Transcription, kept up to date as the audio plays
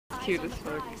cute as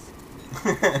fuck.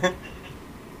 Let's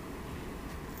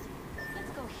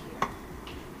go here.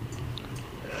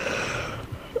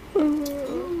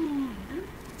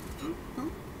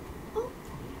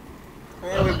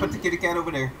 Yeah, we put the kitty cat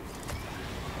over there.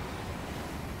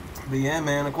 But yeah,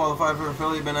 man, I qualified for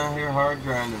Philly. Been out here hard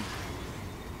grinding,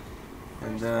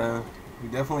 and we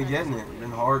definitely getting it.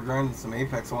 Been hard grinding some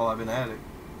Apex while I've been at it.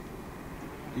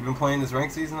 You been playing this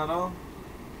ranked season at all?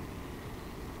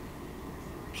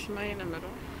 Somebody in the middle.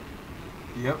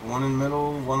 Yep, one in the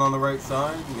middle, one on the right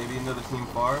side, maybe another team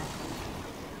far.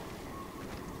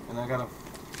 And I got a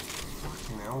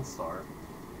fucking L-Star.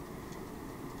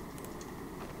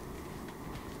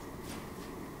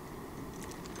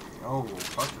 Oh,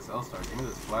 fuck this L-Star. Give me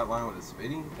this flat line with a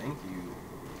spitty. Thank you.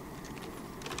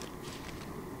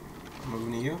 I'm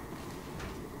moving to you.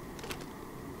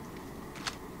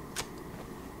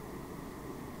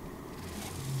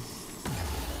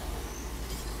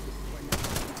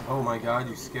 Oh my god,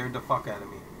 you scared the fuck out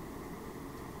of me.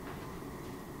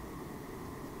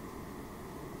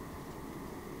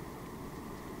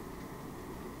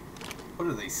 What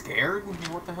are they, scared?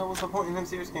 What the hell was the point in him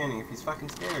seer scanning if he's fucking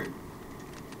scared?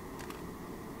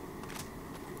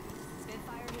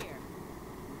 Spitfire here.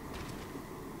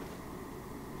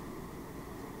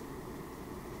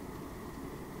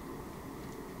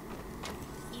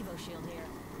 Evo shield here.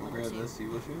 Can we grab this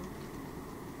Evo shield?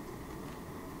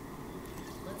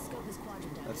 Let's scope this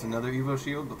quadrant down That's here. another Evo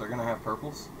shield, but they're gonna have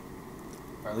purples.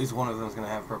 Or at least one of them's gonna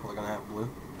have purple, they're gonna have blue.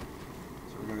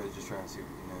 So we're gonna just try and see what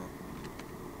we can do.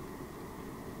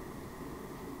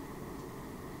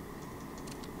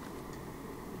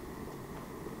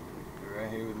 You're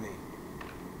right here with me.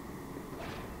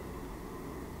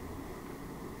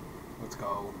 Let's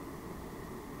go.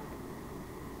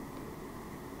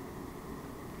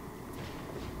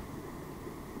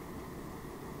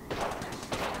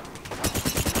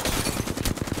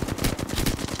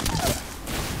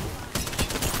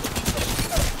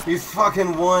 He's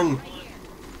fucking won.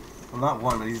 Well, not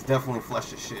one, but he's definitely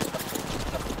fleshed as shit.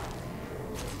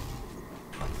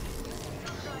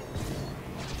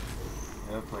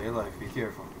 Yeah, play your life. Be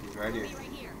careful. He's right here.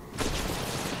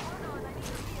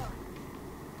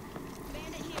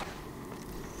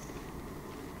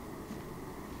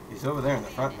 He's over there in the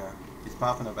front now. He's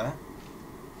popping a bat.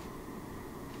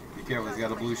 Be careful. He's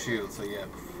got a blue shield. So yeah,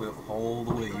 hold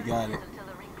the way. You got it.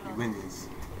 You win these.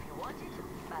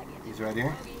 He's right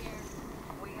here.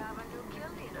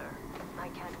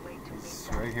 He's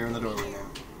right here in the doorway now.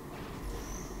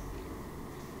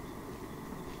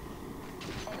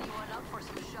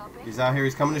 He's out here.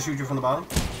 He's coming to shoot you from the bottom.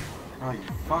 Oh, you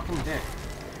fucking dick.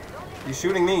 He's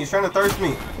shooting me. He's trying to thirst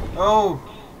me. Oh.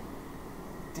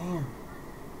 Damn.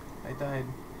 I died.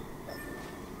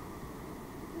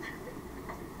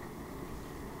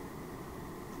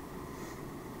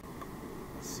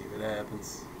 Let's see what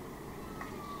happens.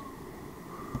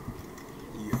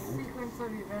 Yo. Sequence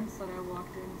of events that I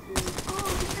walked into.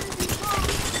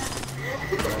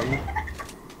 Right?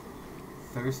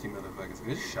 Thirsty motherfuckers.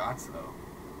 Good shots though.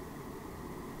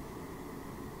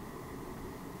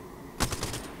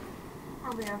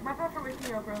 Oh yeah, my bad for waking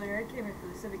you up earlier. I came in for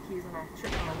the Civic Keys and I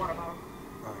tripped on a water bottle.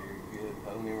 Oh, you're good. I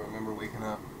don't even remember waking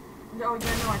up. No,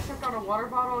 yeah, no, I tripped on a water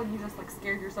bottle and you just like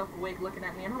scared yourself awake looking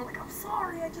at me and I'm like, I'm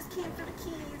sorry, I just came for the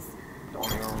keys. Don't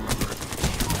even remember.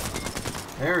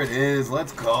 There it is.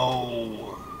 Let's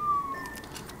go.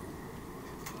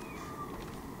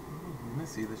 Let me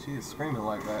see that she is screaming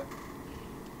like that.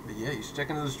 But yeah, you should check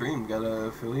into the stream. Got a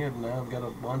affiliate now. I've got a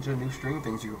bunch of new stream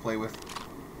things you can play with.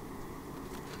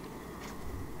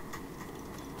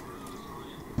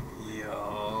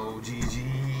 Yo,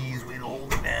 GG's. Way to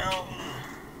hold it down.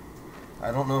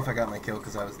 I don't know if I got my kill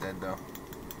because I was dead though.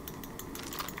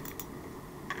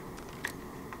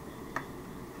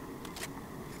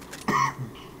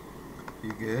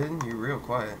 You good? You're real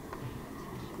quiet.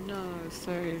 No,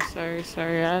 sorry. I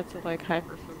had to like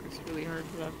hyper focus really hard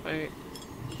for that fight.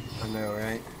 I know,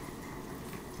 right?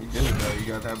 You did it though. You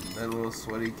got that little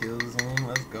sweaty kill zone.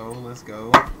 Let's go. Let's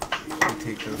go. You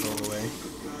take those all the way.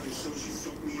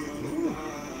 Ooh,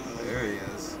 there he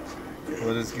is.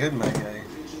 What is good, my guy?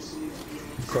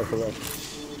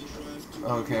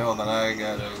 Okay, hold on. I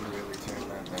gotta really turn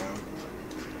that down.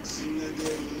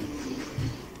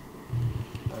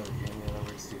 Okay, yeah, that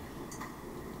works too.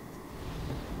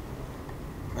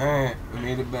 Alright, we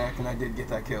made it back, and I did get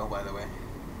that kill, by the way.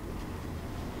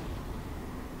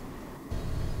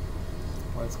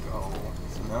 Let's go.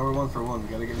 So now we're 1 for 1. We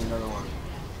gotta get another one.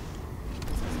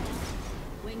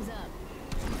 Wings up.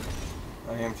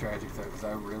 I am tragic though, because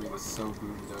I really was so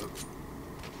booted up.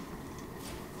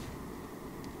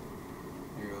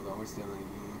 Here we go. no, we're still in the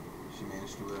game. She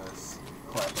managed to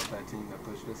clap up that team that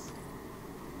pushed us.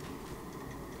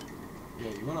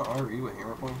 Yeah, you want to RE with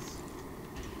hammer points?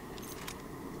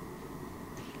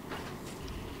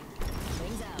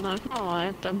 Wings out. Not gonna lie,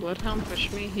 if that Bloodhound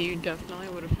pushed me, he definitely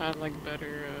would have had like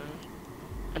better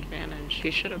advantage. He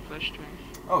should have pushed me.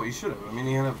 Oh, he should have. I mean,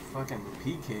 he had a fucking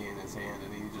PK in his hand,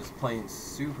 and he was just playing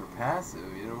super passive.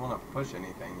 He didn't want to push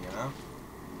anything, you know?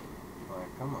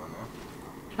 Like, come on now.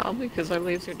 Probably because I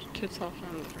lasered tits off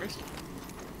him the first time.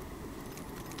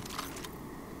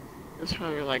 It's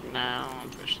probably like, nah, I don't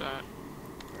want to push that.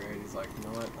 Alright, he's like, you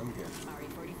know what? I'm good.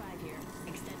 RE-45 here.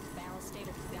 Extend ballast state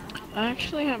of I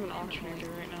actually have an alternator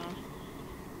right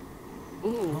now.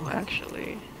 Ooh,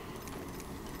 actually.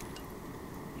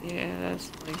 Yeah,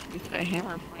 that's like, you put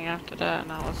hammer point after that,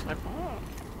 and I was like, oh.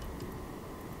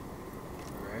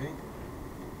 Alright.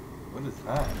 What is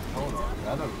that? Hold on. Is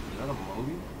that a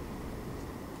Moby?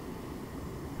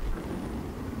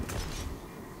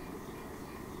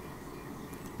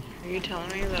 Are you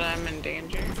telling me that I'm in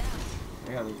danger?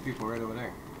 Yeah, there's people right over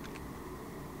there.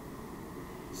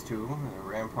 There's two, and a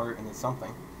rampart and a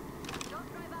something.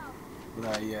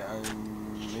 But yeah,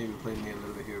 maybe play me a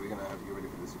little bit here. We're gonna have to get ready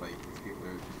for this fight. These people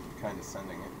are kind of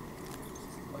sending it,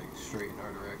 like, straight in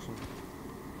our direction.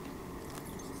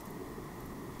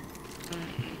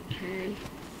 Okay.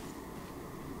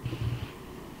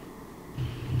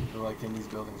 They're like in these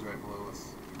buildings right below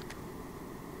us.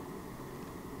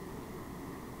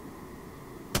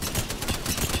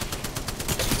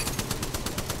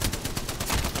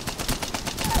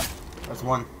 That's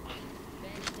one.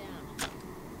 Bandit down.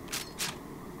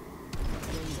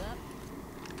 Wings up.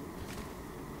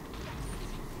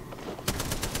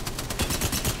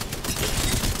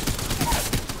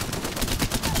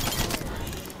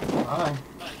 Bye.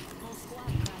 Whole squad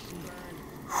crash and burn.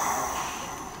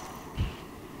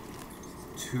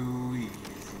 Too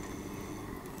easy.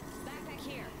 Backpack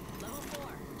here. Level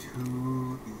 4.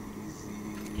 Too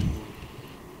easy.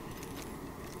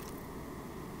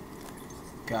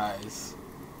 Guys,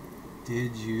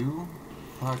 did you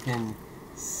fucking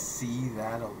see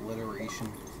that alliteration?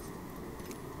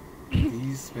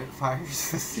 These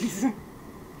Spitfires this season?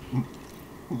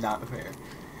 Not fair.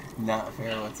 Not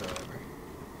fair whatsoever.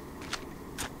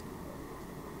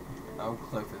 I'm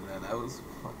clipping that. That was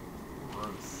fucking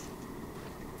gross.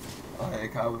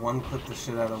 Like, I one-clipped the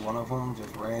shit out of one of them,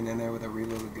 just ran in there with a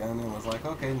reloaded gun and was like,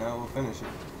 okay, now we'll finish it.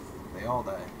 They all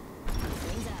died.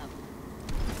 Wings out.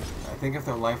 I think if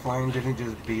their lifeline didn't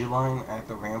just beeline at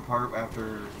the rampart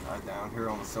after I downed her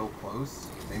and was so close,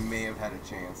 they may have had a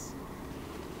chance.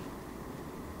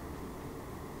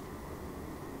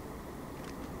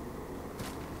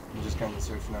 I'm just kind of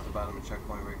searching out the bottom of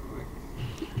checkpoint right quick.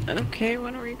 Okay,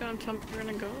 when are we gonna tell me we're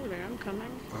gonna go there? I'm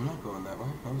coming. I'm not going that way.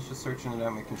 I was just searching it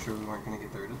out, making sure we weren't going to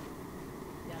get thirded.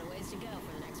 Got a ways to go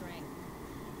for the next ring.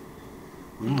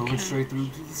 We're moving Okay. straight through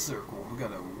to the circle. We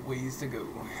got a ways to go.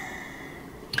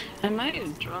 I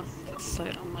might drop the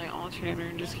sight on my alternator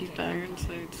and just keep firing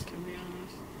sights, to be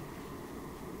honest.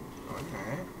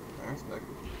 Okay, I respect it.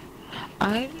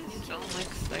 I just don't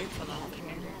like sights on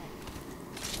alternator.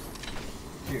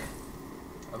 Here.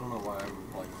 I don't know why I'm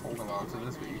like holding on to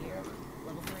this, but you can have it.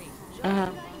 Level 3.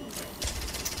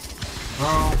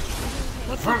 Bro,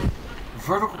 What's up?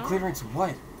 vertical clearance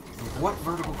what? What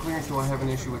vertical clearance do I have an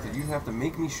issue with it? You have to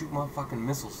make me shoot my fucking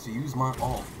missiles to use my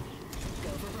ult.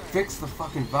 Fix the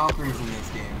fucking Valkyries in this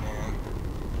game, man.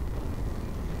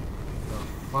 The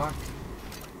fuck?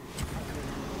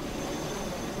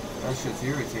 That shit's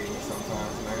irritating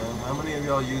sometimes, man. How many of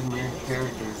y'all use your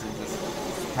characters and just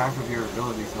half of your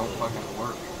abilities don't fucking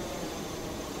work?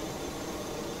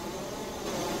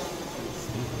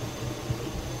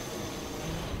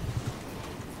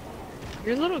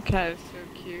 Your little cat is so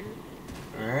cute.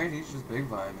 Alright, he's just big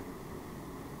vibing.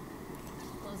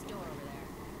 Closed door over there.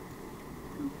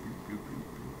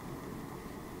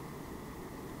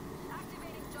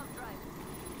 Activating jump drive.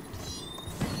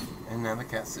 And now the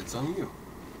cat sits on you.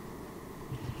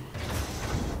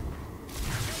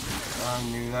 I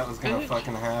knew that was gonna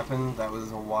fucking happen. That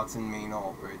was a Watson main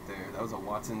ult right there. That was a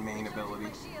Watson main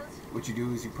ability. What you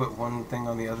do is you put one thing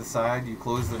on the other side, you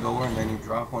close the door, and then you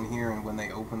drop one here, and when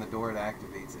they open the door, it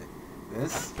activates it.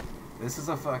 This is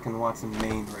a fucking Watson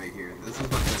main right here. This is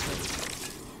what this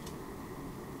is.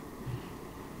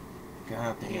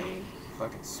 God damn.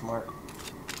 Fucking smart.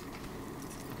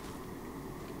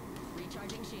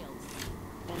 Recharging shields.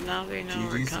 Well, now they know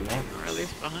we're GG's coming, Smackers. or at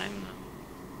least behind them.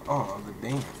 Oh, the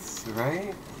dance,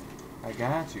 right? I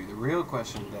got you. The real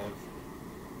question, Dev,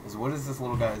 is what is this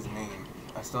little guy's name?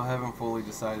 I still haven't fully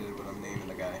decided what I'm naming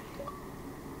the guy.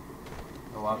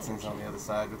 The Watson's on the other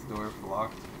side with the door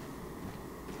locked.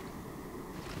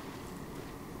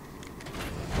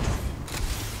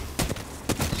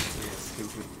 Yeah,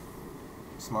 stupid.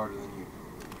 Smarter than you.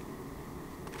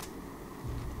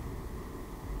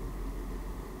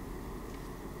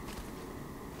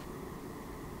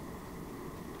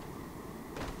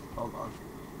 Hold on.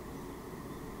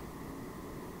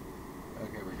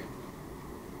 Okay, we're good.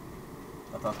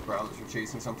 I thought the Prowlers were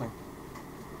chasing something.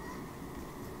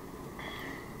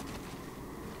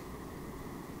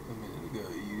 A minute ago,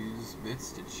 use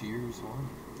bits to cheers one.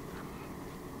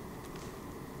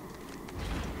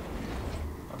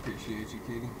 I appreciate you,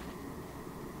 Katie.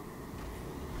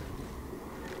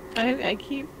 I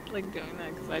keep like doing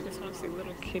that because I just want to see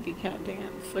little kitty cat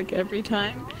dance. Like every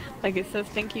time, like it says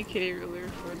 "Thank you, Kitty Ruler"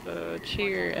 for the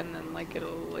cheer, and then like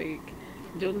it'll like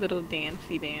do a little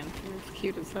dancey dance, and it's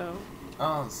cute as hell.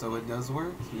 Oh, so it does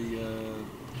work? The Yeah,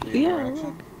 interaction?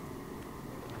 look.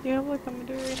 Yeah, look, I'm gonna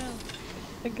do it right now.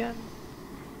 Again.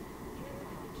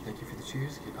 Thank you for the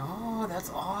cheers, kid. Oh, that's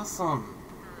awesome!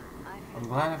 I'm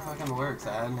glad it fucking works.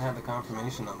 I hadn't had the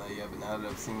confirmation on that yet, but now that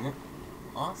I've seen it,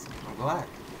 awesome. I'm glad.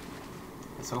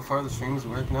 And so far, the stream is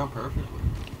working out perfectly.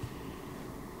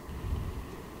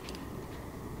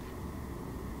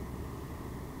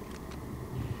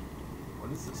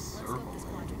 What is this Let's circle, scope this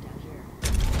man? quadrant out here.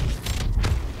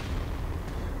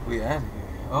 We at here?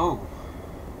 Oh!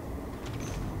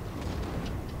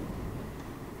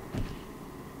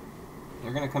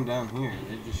 They're gonna come down here.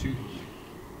 They're just shooting me.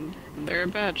 They're a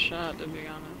bad shot, to be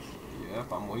honest.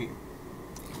 Yep, I'm waiting.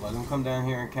 Let them come down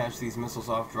here and catch these missiles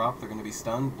off drop. They're gonna be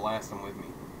stunned. Blast them with me.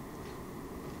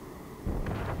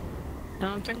 I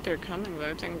don't think they're coming though.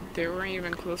 I think they weren't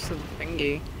even close to the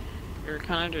thingy. They were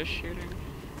kind of just shooting.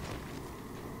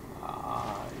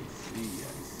 Ah, I see.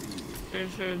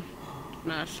 There's a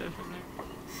massive in there.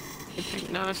 I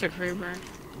think no, that's a Kraber.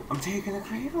 I'm taking a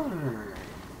Kraber.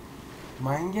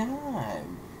 My God.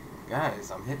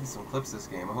 Guys, I'm hitting some clips this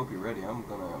game. I hope you're ready. I'm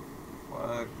gonna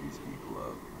fuck these people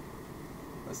up.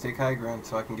 Let's take high ground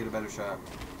so I can get a better shot.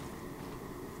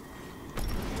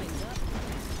 Wings up.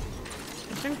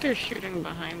 I think they're shooting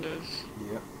behind us.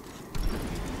 Yep.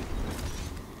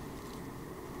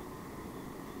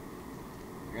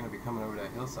 They're gonna be coming over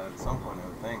that hillside at some point, I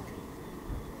would think.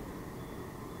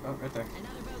 Oh, right there.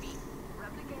 Another bogey.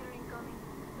 Replicator incoming.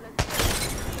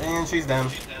 And she's down.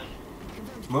 Confirmed.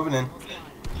 Moving in. Whole squad.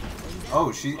 Wings up.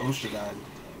 Oh, she insta-died.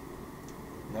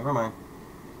 Never mind.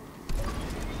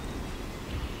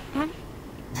 Huh?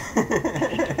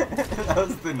 That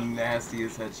was the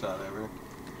nastiest headshot ever.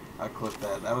 I clipped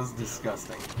that. That was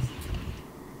disgusting.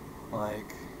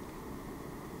 Like,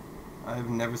 I've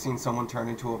never seen someone turn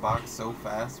into a box so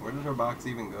fast. Where did her box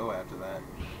even go after that?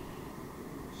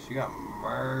 She got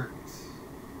murked.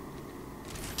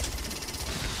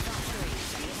 Top three.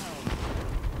 Send it home.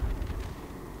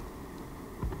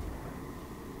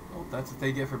 Well, that's what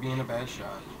they get for being a bad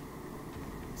shot.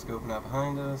 Scoping out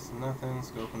behind us, nothing.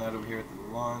 Scoping out over here at the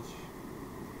launch.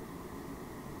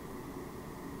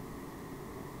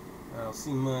 I don't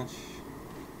see much.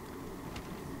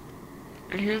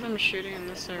 I hear them shooting in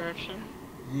this direction.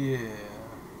 Yeah.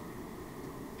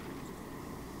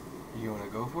 You wanna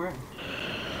go for it?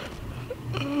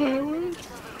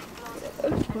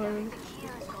 That's fine.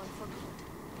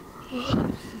 I'm so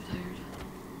tired.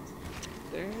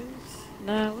 There's...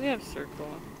 Nah, we have circle.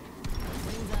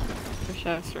 Wings up. We should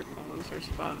have circle. What's our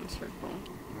spot in circle?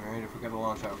 Alright, if we gotta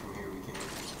launch out from here, we can.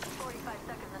 45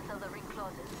 seconds until the ring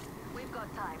closes. We've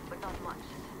got time, but not much.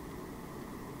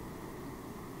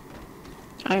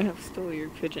 I have stole your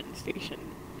pigeon station.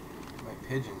 My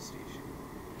pigeon station.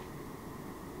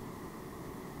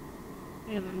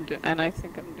 And I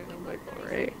think I'm doing like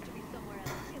alright. To be somewhere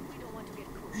else if we don't want to get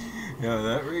caught. Yeah,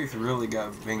 that Wraith really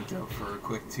got binked up for a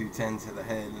quick 210 to the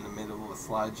head in the middle of a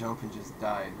slide jump and just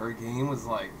died. Her game was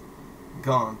like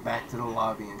gone back to the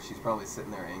lobby and she's probably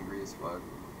sitting there angry as fuck.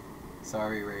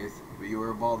 Sorry, Wraith, but you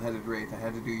were a bald-headed Wraith. I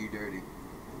had to do you dirty.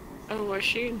 Oh, well,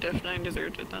 she definitely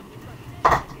deserved it then.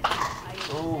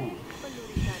 Oh,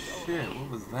 shit, what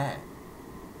was that?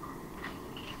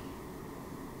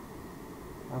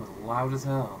 That was loud as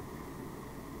hell.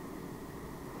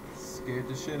 Scared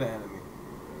the shit out of me.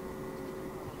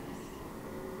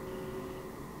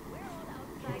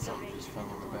 Something just fell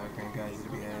in the background, guys, to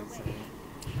be added today.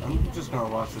 I'm just gonna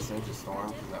watch this Edge of Storm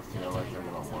because I feel like they're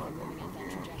gonna want to come from here.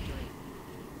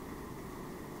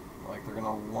 Like they're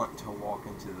gonna want to walk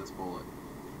into this bullet.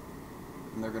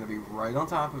 And they're gonna be right on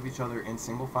top of each other in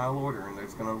single file order, and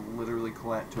there's gonna literally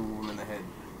collat two of them in the head.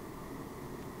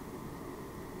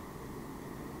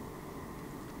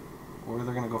 Or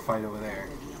they're gonna go fight over there.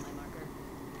 Bogey on my marker.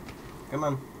 Come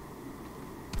on.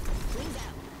 Wings out.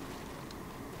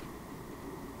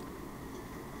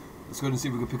 Let's go ahead and see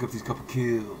if we can pick up these couple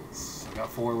kills. I got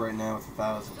 4 right now with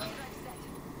 1,000.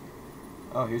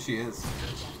 Oh, here she is.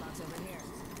 Gas box over here.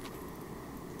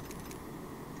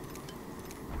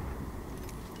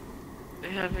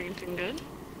 They have anything good?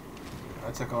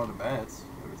 I took all the bats.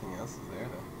 Everything else is there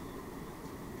though.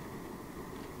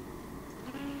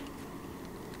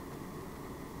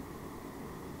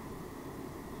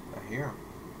 I hear him.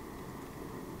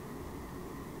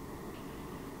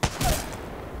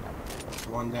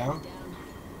 One down. Down.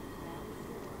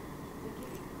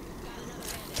 Got another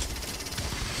bandit.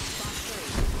 Box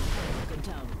 3. Good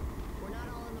tone. We're not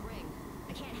all in the ring.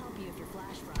 I can't help you if you're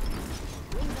flash fried.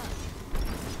 Wings up.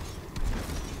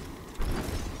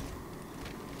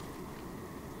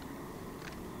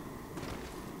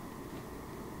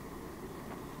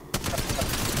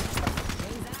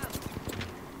 Wings out.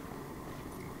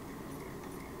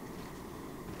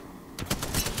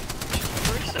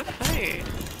 Where's the fight?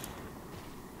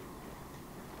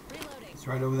 Reloading. It's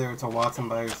right over there. It's a Watson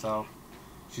by herself.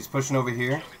 She's pushing over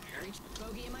here. Reach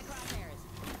bogey in my crosshairs.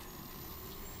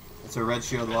 It's a red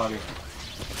shield lobby.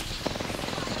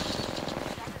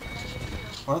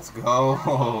 Let's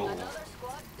go.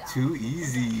 Too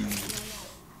easy.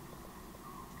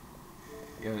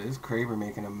 Yo, this Kraber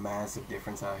making a massive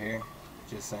difference out here.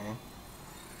 Just saying.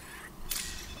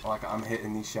 Like, I'm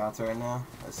hitting these shots right now.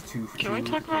 That's 2 for 2. Can we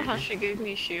talk about how she gave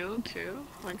me shield too?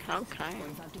 Like how kind.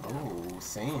 45 to go. Oh,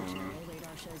 same.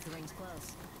 Radar shows the ring's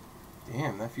close.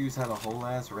 Damn, that fuse had a whole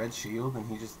ass red shield and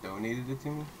he just donated it to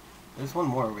me. There's one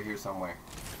more over here somewhere.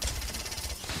 Box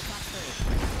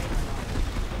 3.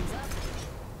 Wings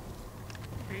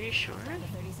up. Are you sure? Down to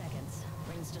 30 seconds.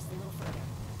 Rings just a little further.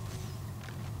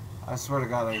 I swear to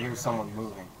God, I hear someone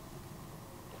moving.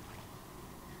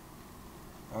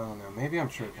 I don't know. Maybe I'm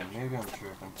tripping. Maybe I'm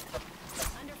tripping.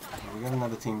 Under fire. We got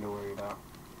another team to worry about.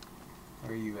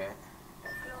 Where are you at?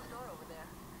 Closed door over there.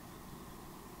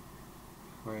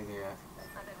 Where are they at? I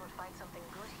bet we'll find something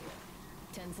good here.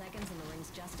 10 seconds and the ring's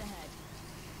just ahead.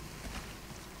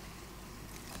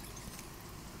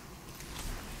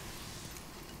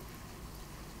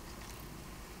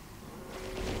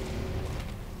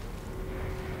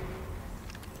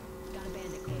 Got a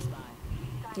bandit close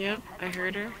by. Yep, I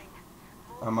heard her.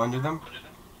 I'm under them.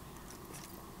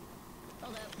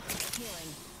 Hold up.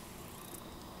 Healing.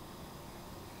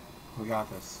 We got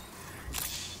this.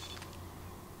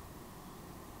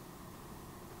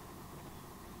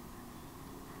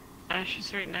 Ash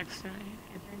is right next to me,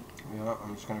 I think. Yeah,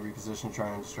 I'm just gonna reposition, try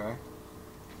and distract.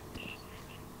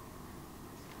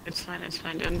 It's fine, it's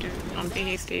fine. Don't be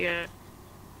hasty yet.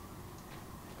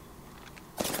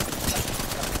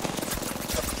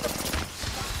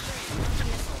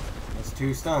 That's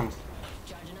 2 stunned.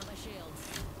 Charging up my shields.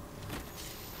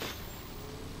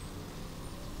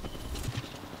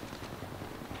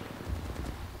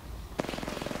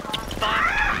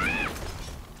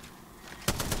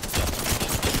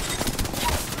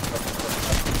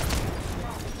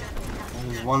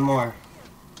 There's one more.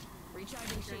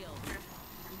 Recharging shield.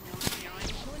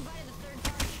 Who invited the third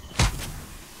party?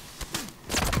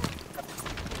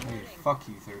 Hey, fuck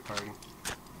you, third party.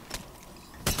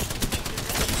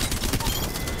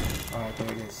 Alright,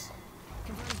 there it is.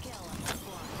 Confirmed kill on that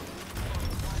squad.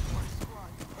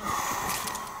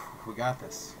 We got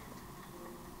this.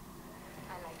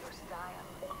 I like your style.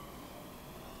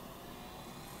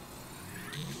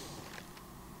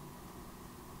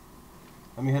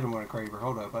 Let me hit him with a Kraber.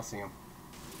 Hold up, I see him.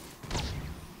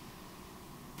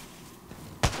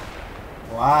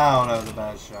 Wow, that was a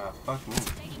bad shot. Fuck me.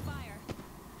 Taking fire.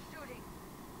 Shooting.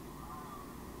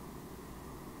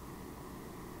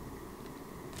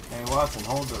 Hey, Watson,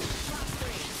 hold up. Box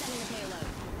 3. Sending the payload.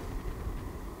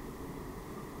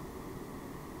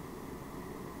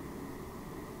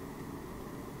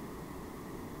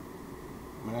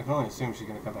 I mean, I can only assume she's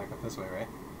gonna come back up this way, right?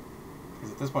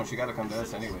 Because at this point, she gotta come to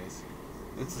us anyways.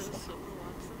 Is it a solo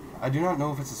Watson? I do not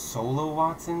know if it's a solo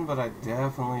Watson, but I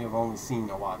definitely have only seen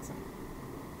a Watson.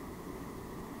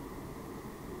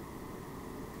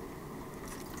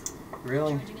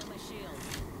 Really? Charging up my shield.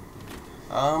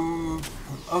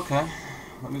 Okay.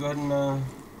 Let me go ahead and,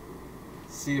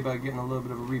 see about getting a little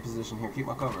bit of a reposition here. Keep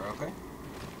my cover, okay?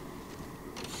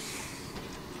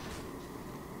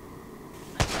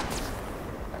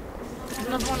 There's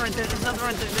another one right there. There's another one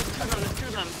right there. There's 2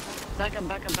 of them. Back up,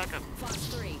 back up, back up. Fox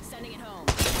 3. Sending it home.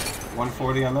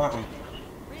 140 on that one.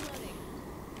 Reloading.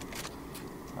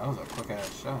 That was a quick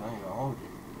ass shot. I ain't gonna hold you.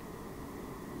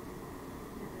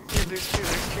 Yeah, there's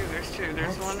two.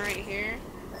 There's one right here.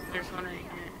 There's one right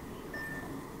here.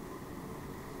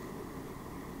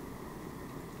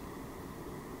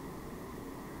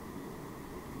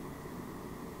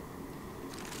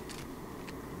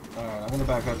 Alright, I'm gonna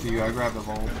back up to you. I grabbed the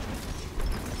Volt.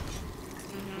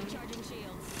 Recharging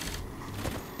shields.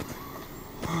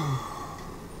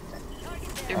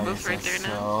 They're both right there now.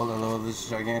 So, hello, this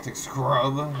gigantic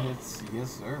scrub. It's,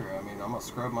 yes sir. I mean, I'm gonna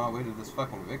scrub my way to this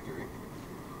fucking victory.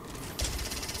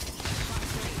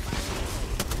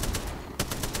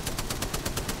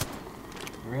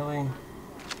 Really?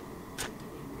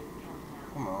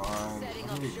 Come on.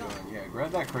 What are you doing? Yeah,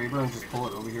 grab that Kraber and just pull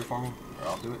it over here for me. Or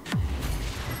I'll do it.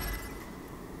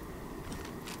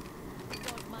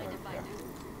 Don't mind if I Okay. do.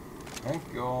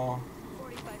 Thank y'all.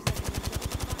 45 seconds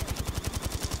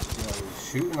until You know,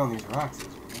 shooting on these rocks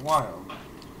is wild.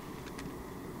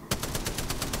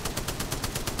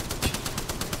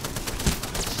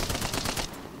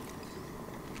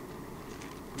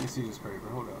 Let me see this Kraber.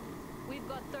 Hold up. We've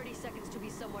got 30 seconds to be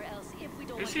somewhere else if we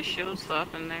don't There's want a to be shield close.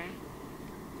 swap in there.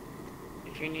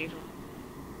 If you need one.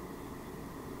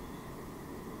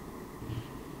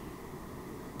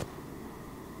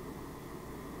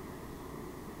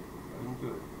 Let him do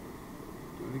it.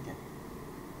 Do it again.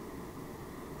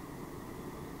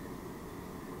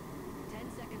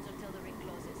 10 seconds until the ring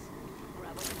closes.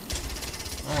 Grab what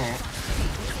Alright.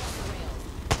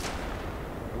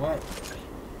 What?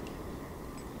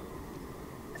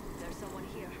 There's someone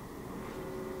here.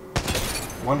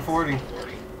 140.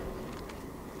 Reloading.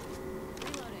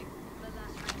 The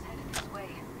last ring's headed this way.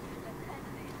 Let's head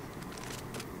this.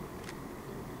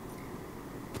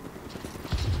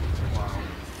 Wow.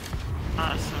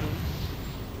 Awesome.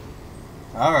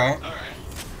 Alright.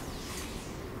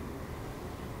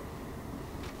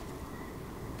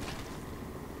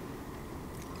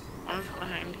 One's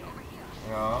behind you.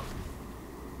 Yeah.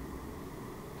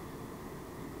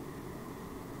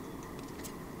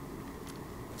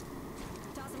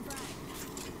 Toss and fry.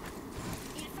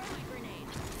 Eat a thermite grenade.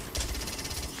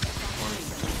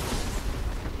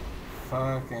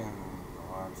 Fucking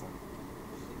Watson.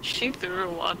 She threw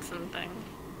a Watson thing.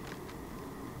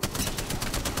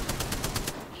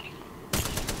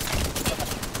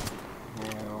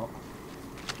 Yeah.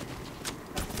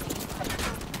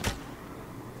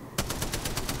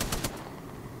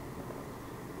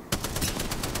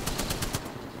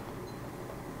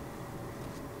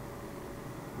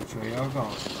 Which way y'all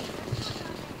going?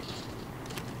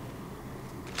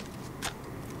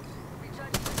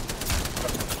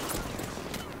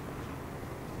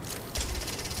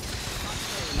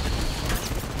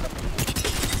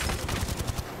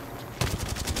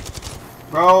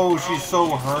 Bro, she's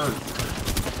so hurt.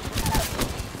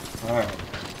 Alright.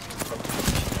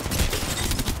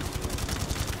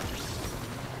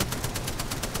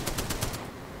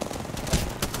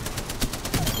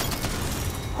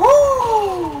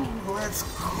 Woo! Let's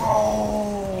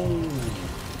go!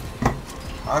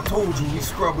 I told you we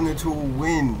scrubbing into a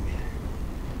win.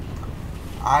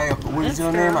 What is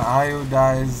your name?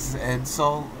 Iodized Ed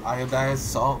Salt? Iodized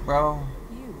Salt, bro?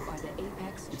 You are the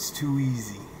apex. It's too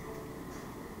easy.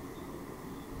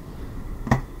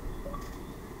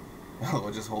 Oh,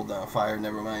 just hold down fire,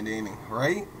 never mind aiming,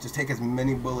 right? Just take as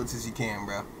many bullets as you can,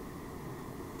 bro.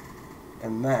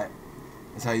 And that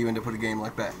is how you end up with a game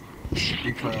like that.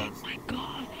 Because... Oh my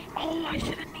god. Oh, I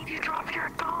should have made you drop your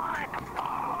gun.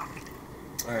 Fuck.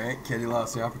 Alright, Kitty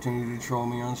lost the opportunity to troll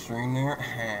me on stream there.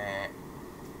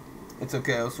 It's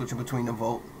okay, I was switching between the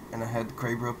Volt and I had the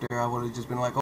Kraber up there. I would have just been like,